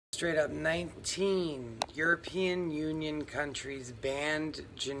Straight up, 19 European Union countries banned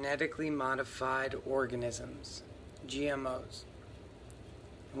genetically modified organisms, GMOs.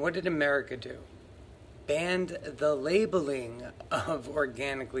 And what did America do? Banned the labeling of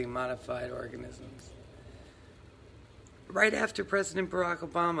organically modified organisms. Right after President Barack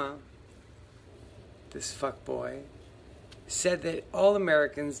Obama, this fuckboy, said that all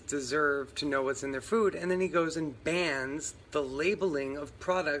Americans deserve to know what's in their food, and then he goes and bans the labeling of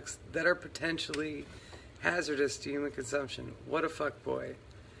products that are potentially hazardous to human consumption. What a fuckboy.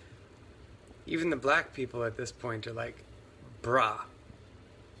 Even the black people at this point are like, brah.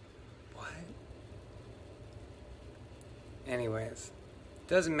 What? Anyways,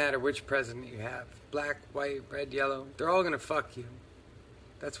 doesn't matter which president you have. Black, white, red, yellow. They're all gonna fuck you.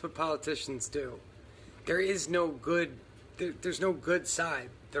 That's what politicians do. There is no good... There's no good side.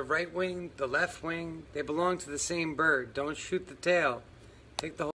 The right wing, the left wing, they belong to the same bird. Don't shoot the tail. Take the whole